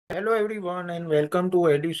Hello everyone and welcome to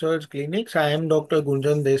Edusurg Clinics. I am Dr.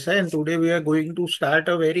 Gunjan Desai and today we are going to start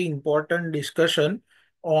a very important discussion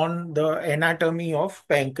on the anatomy of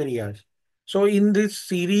pancreas. So in this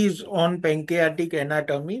series on pancreatic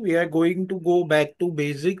anatomy, we are going to go back to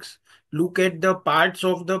basics, look at the parts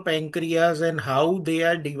of the pancreas and how they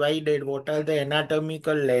are divided, what are the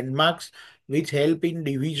anatomical landmarks which help in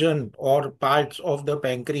division or parts of the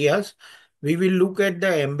pancreas. We will look at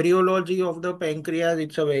the embryology of the pancreas.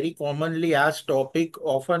 It's a very commonly asked topic,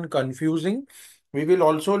 often confusing. We will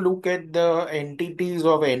also look at the entities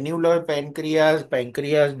of annular pancreas,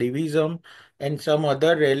 pancreas divisum, and some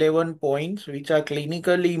other relevant points which are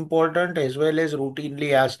clinically important as well as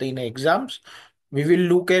routinely asked in exams. We will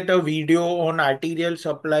look at a video on arterial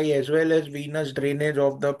supply as well as venous drainage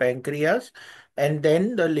of the pancreas and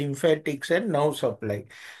then the lymphatics and nerve supply.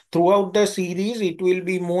 Throughout the series, it will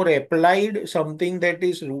be more applied, something that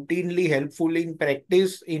is routinely helpful in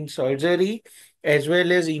practice in surgery as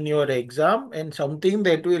well as in your exam, and something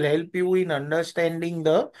that will help you in understanding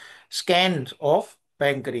the scans of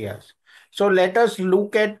pancreas. So let us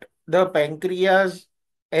look at the pancreas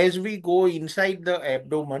as we go inside the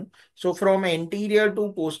abdomen. So from anterior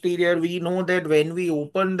to posterior, we know that when we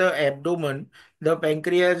open the abdomen, the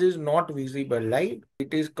pancreas is not visible, right?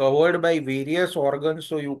 It is covered by various organs.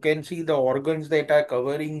 So you can see the organs that are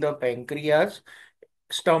covering the pancreas,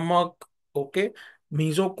 stomach, okay,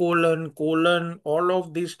 mesocolon, colon, all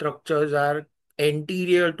of these structures are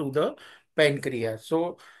anterior to the pancreas.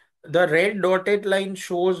 So the red dotted line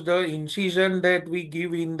shows the incision that we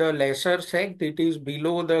give in the lesser sac. It is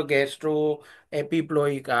below the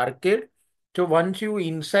gastroepiploic arcade. So once you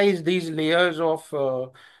incise these layers of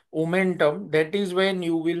omentum, that is when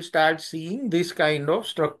you will start seeing this kind of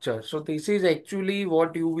structure. So this is actually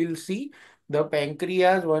what you will see the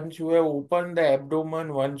pancreas. Once you have opened the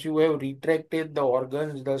abdomen, once you have retracted the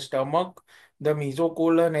organs, the stomach, the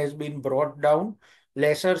mesocolon has been brought down,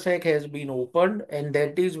 lesser sac has been opened, and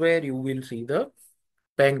that is where you will see the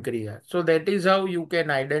pancreas. So that is how you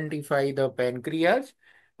can identify the pancreas.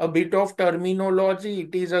 A bit of terminology,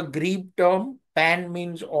 it is a Greek term. Pan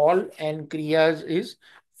means all and krias is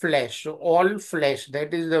flesh. So all flesh,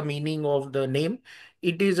 that is the meaning of the name.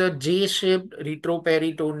 It is a J-shaped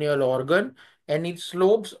retroperitoneal organ and it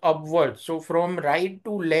slopes upwards. So from right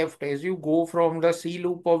to left, as you go from the C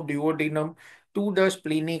loop of duodenum to the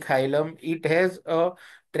splenic hilum, it has a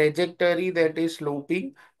trajectory that is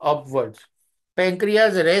sloping upwards.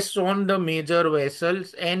 Pancreas rests on the major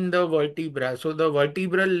vessels and the vertebra. So the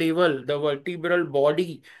vertebral level, the vertebral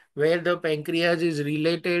body where the pancreas is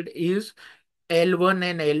related is L1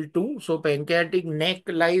 and L2. So pancreatic neck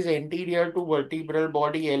lies anterior to vertebral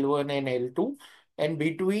body L1 and L2. And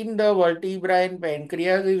between the vertebra and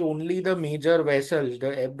pancreas is only the major vessels,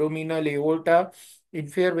 the abdominal aorta,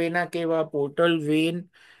 inferior vena cava, portal vein,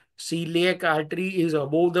 celiac artery is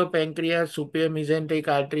above the pancreas, superior mesenteric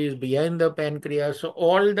artery is behind the pancreas. So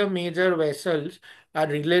all the major vessels are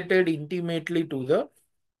related intimately to the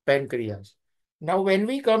pancreas. Now, when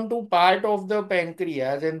we come to part of the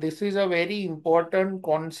pancreas, and this is a very important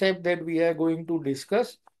concept that we are going to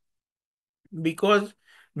discuss, because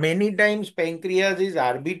many times pancreas is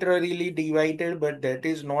arbitrarily divided, but that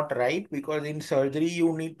is not right, because in surgery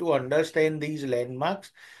you need to understand these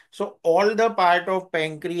landmarks. So all the part of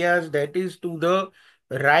pancreas that is to the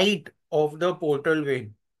right of the portal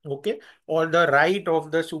vein, okay, or the right of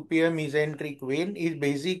the superior mesenteric vein is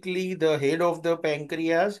basically the head of the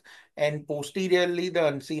pancreas and posteriorly the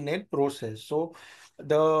uncinate process. So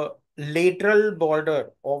the lateral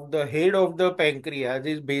border of the head of the pancreas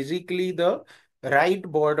is basically the right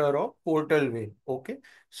border of portal vein. Okay.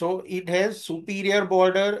 So it has superior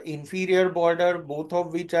border, inferior border, both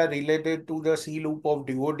of which are related to the C loop of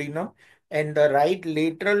duodenum, and the right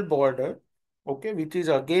lateral border, okay, which is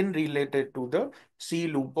again related to the C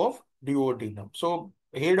loop of duodenum. So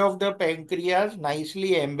head of the pancreas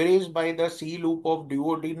nicely embraced by the C loop of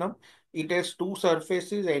duodenum. It has two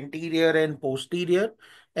surfaces, anterior and posterior.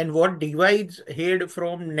 And what divides head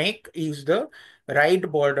from neck is the right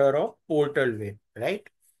border of portal vein, right?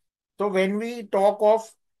 So when we talk of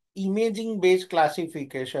imaging based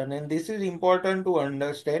classification, and this is important to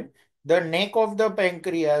understand, the neck of the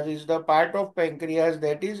pancreas is the part of pancreas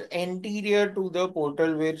that is anterior to the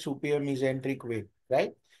portal vein superior mesenteric vein,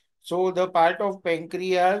 right? So the part of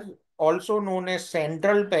pancreas, also known as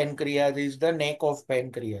central pancreas, is the neck of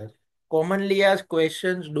pancreas. Commonly asked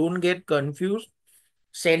questions, don't get confused.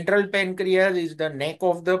 Central pancreas is the neck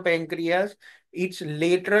of the pancreas. Its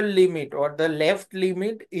lateral limit or the left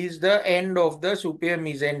limit is the end of the superior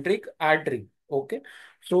mesenteric artery. Okay.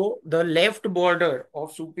 So the left border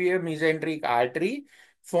of superior mesenteric artery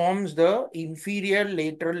forms the inferior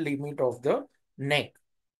lateral limit of the neck.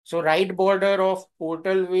 So right border of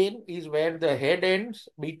portal vein is where the head ends.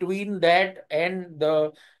 Between that and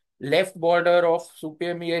the left border of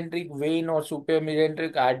supramesenteric vein or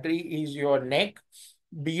supramesenteric artery is your neck.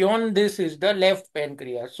 Beyond this is the left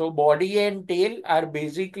pancreas. So body and tail are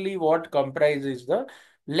basically what comprises the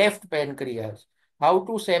left pancreas. How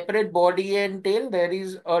to separate body and tail? There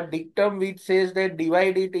is a dictum which says that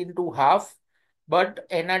divide it into half, but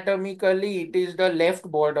anatomically it is the left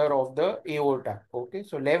border of the aorta. Okay,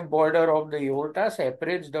 so left border of the aorta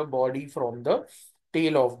separates the body from the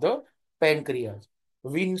tail of the pancreas.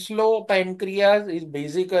 Winslow pancreas is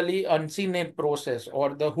basically uncinate process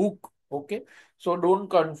or the hook. Okay, so don't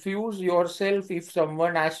confuse yourself if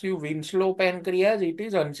someone asks you Winslow pancreas, it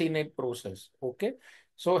is uncinate process. Okay,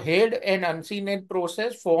 so head and uncinate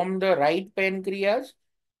process form the right pancreas,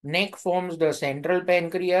 neck forms the central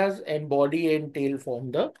pancreas, and body and tail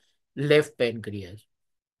form the left pancreas.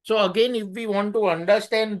 So again, if we want to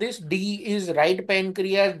understand this, D is right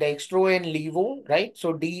pancreas, dextro and levo, right?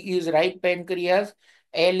 So D is right pancreas,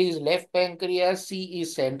 L is left pancreas, C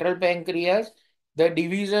is central pancreas. The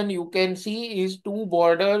division you can see is two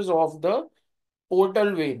borders of the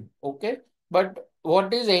portal vein, okay? But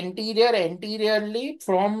what is anterior? Anteriorly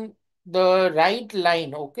from the right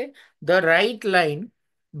line, okay? The right line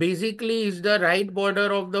basically is the right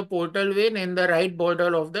border of the portal vein and the right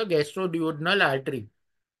border of the gastroduodenal artery.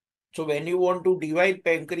 So when you want to divide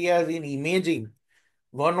pancreas in imaging,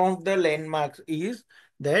 one of the landmarks is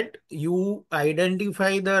that you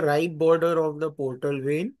identify the right border of the portal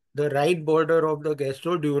vein, the right border of the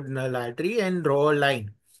gastroduodenal artery, and draw a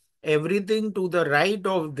line. Everything to the right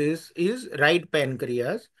of this is right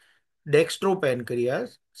pancreas,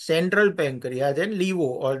 dextropancreas, central pancreas, and levo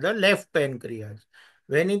or the left pancreas.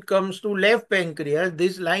 When it comes to left pancreas,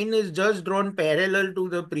 this line is just drawn parallel to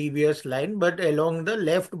the previous line, but along the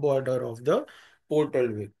left border of the portal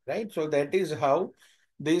vein, right? So that is how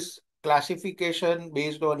this classification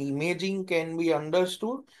based on imaging can be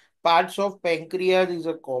understood. Parts of pancreas is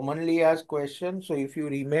a commonly asked question. So if you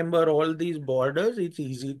remember all these borders, it's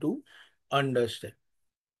easy to understand.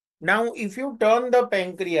 Now, if you turn the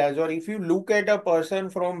pancreas or if you look at a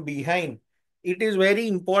person from behind, it is very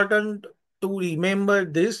important to remember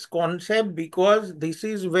this concept because this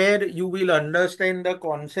is where you will understand the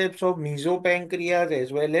concepts of mesopancreas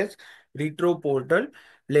as well as retroportal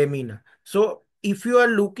lamina. So, if you are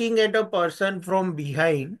looking at a person from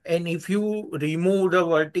behind and if you remove the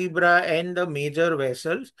vertebra and the major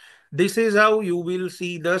vessels, this is how you will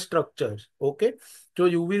see the structures. Okay. So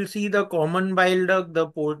you will see the common bile duct, the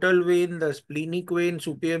portal vein, the splenic vein,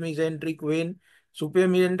 superior mesenteric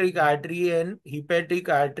artery and hepatic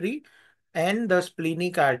artery, and the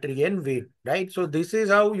splenic artery and vein, right? So this is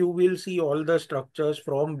how you will see all the structures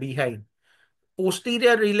from behind.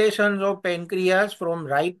 Posterior relations of pancreas from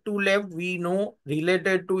right to left, we know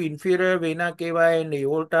related to inferior vena cava and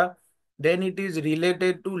aorta. Then it is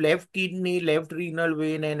related to left kidney, left renal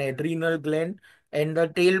vein and adrenal gland. And the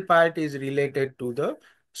tail part is related to the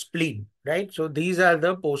spleen, right? So these are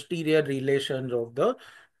the posterior relations of the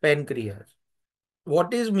pancreas.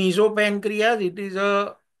 What is mesopancreas? It is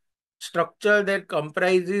a structure that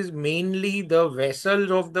comprises mainly the vessels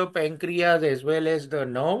of the pancreas as well as the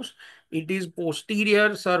nerves. It is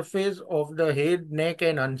posterior surface of the head, neck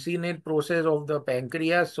and uncinate process of the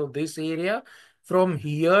pancreas. So this area from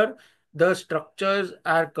here, the structures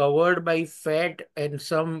are covered by fat and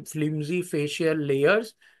some flimsy facial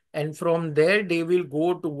layers. And from there, they will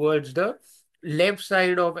go towards the left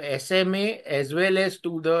side of SMA as well as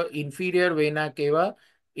to the inferior vena cava,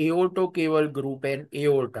 aortocaval group and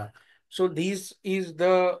aorta. So this is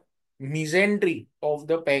the mesentery of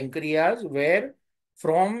the pancreas where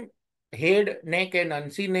from head, neck and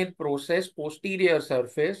uncinate process, posterior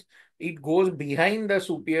surface, it goes behind the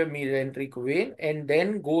superior mesenteric vein and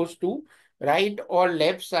then goes to right or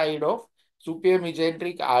left side of superior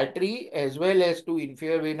mesenteric artery as well as to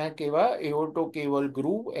inferior vena cava, aortocaval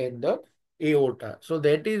groove and the aorta. So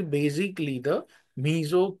that is basically the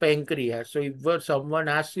mesopancreas. So if someone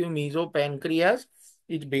asks you mesopancreas,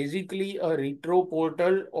 it's basically a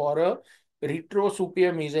retroportal or a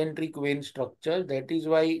retrosuperior mesenteric vein structure. That is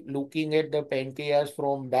why looking at the pancreas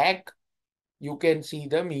from back, you can see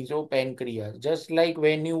the mesopancreas. Just like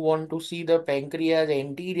when you want to see the pancreas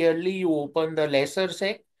anteriorly, you open the lesser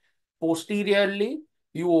sac. Posteriorly,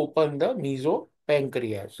 you open the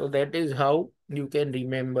mesopancreas. So that is how you can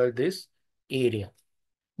remember this area.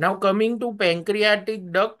 Now coming to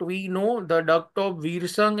pancreatic duct, we know the duct of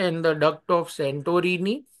Wirsung and the duct of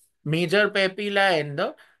Santorini, major papilla and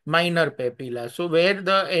the minor papilla. So where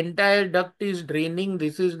the entire duct is draining,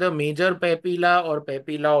 this is the major papilla or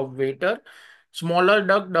papilla of Vater. Smaller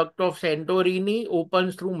duct, duct of Santorini,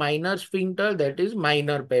 opens through minor sphincter, that is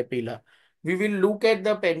minor papilla. We will look at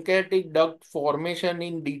the pancreatic duct formation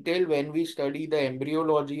in detail when we study the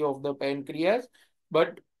embryology of the pancreas.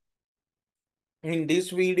 But in this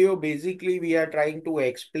video, basically, we are trying to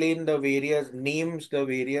explain the various names, the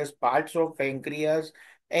various parts of pancreas,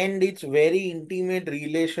 and its very intimate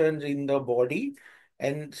relations in the body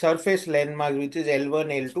and surface landmarks, which is L1,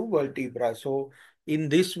 L2 vertebra. So, in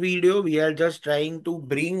this video, we are just trying to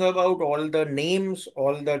bring about all the names,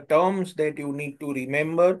 all the terms that you need to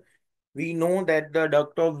remember. We know that the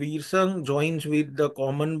duct of Wirsung joins with the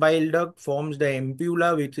common bile duct, forms the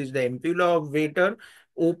ampulla, which is the ampulla of Vater,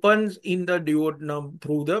 opens in the duodenum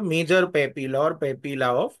through the major papilla or papilla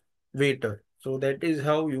of Vater. So that is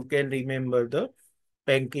how you can remember the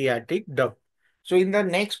pancreatic duct. So in the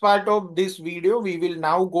next part of this video, we will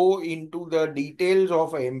now go into the details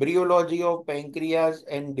of embryology of pancreas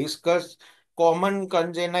and discuss common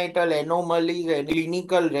congenital anomalies and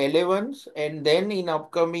clinical relevance. And then in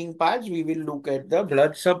upcoming parts, we will look at the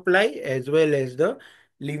blood supply as well as the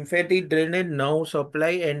lymphatic drainage, nerve supply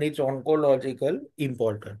and its oncological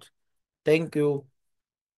importance. Thank you.